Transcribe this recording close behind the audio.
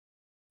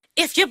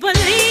If you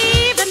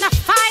believe in the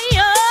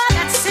fire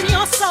that's in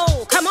your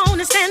soul, come on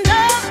and stand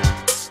up.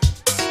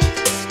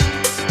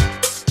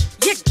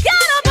 You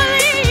gotta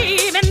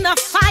believe in the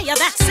fire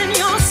that's in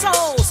your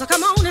soul, so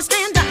come on and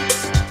stand up.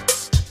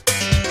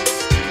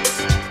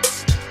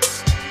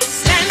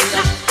 Stand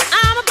up.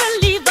 I'm a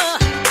believer.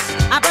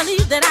 I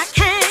believe that I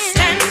can.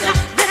 Stand up.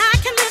 That I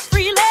can live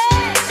freely,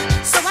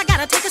 so I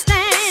gotta take a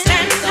stand.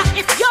 Stand up.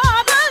 If you're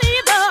a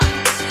believer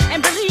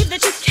and believe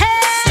that you can,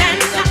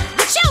 stand up.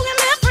 That you can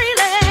live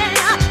freely,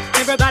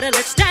 everybody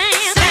let's dance.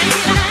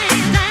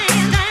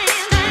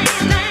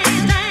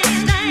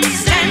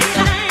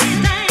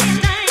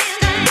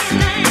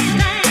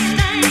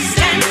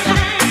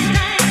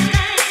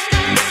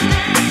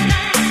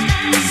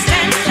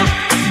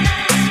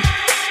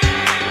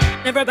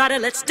 Everybody,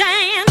 let's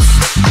dance.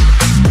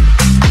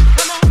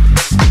 Come on.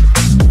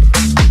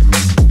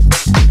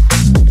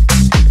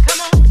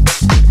 Come on.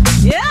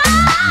 Yeah.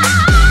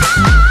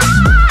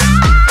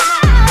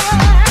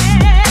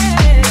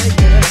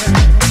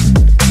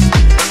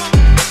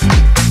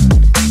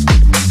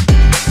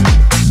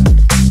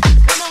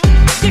 Come on.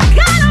 You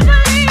gotta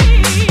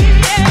believe,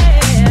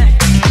 yeah.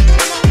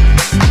 Come on.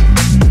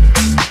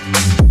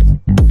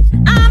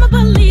 I'm a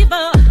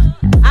believer.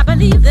 I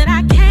believe that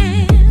I can.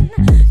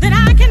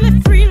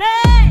 Live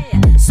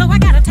freely, so I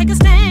gotta take a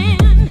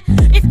stand.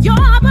 If you're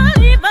a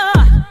believer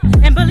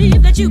and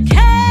believe that you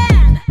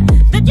can,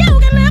 that you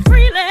can live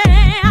freely,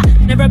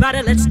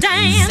 everybody let's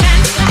dance.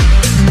 Stand up.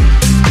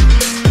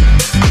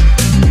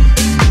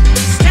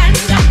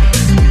 Stand up.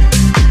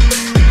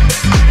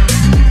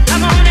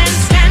 Come on and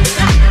stand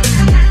up.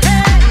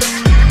 Hey.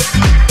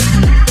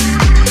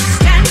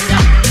 Stand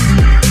up.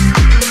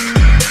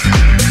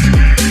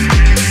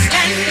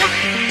 Stand up.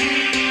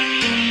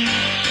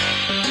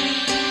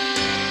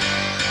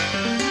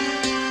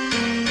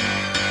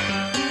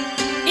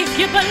 If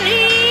you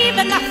believe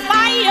in the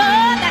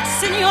fire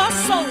that's in your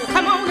soul,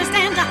 come on and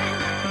stand up.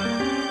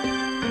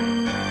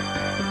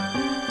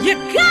 You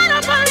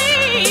gotta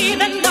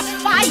believe in the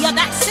fire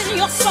that's in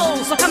your soul,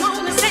 so come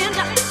on and stand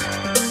up.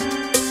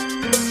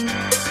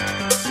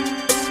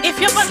 If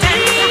you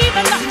believe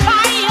in the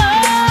fire,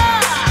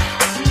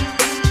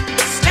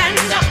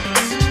 stand up.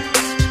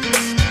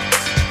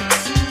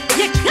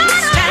 You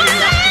gotta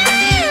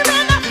believe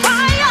in the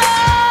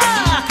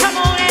fire. Come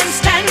on and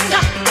stand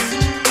up.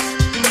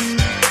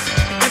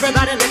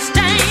 Everybody, let's dance.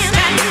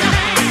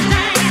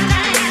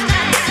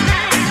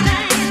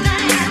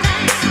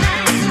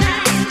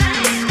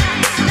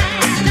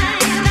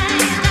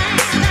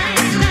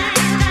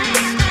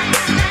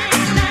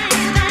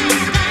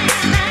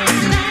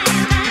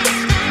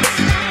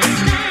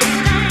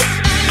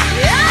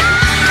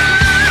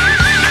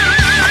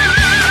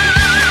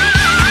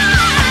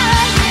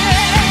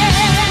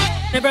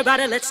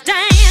 Everybody, let's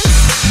dance.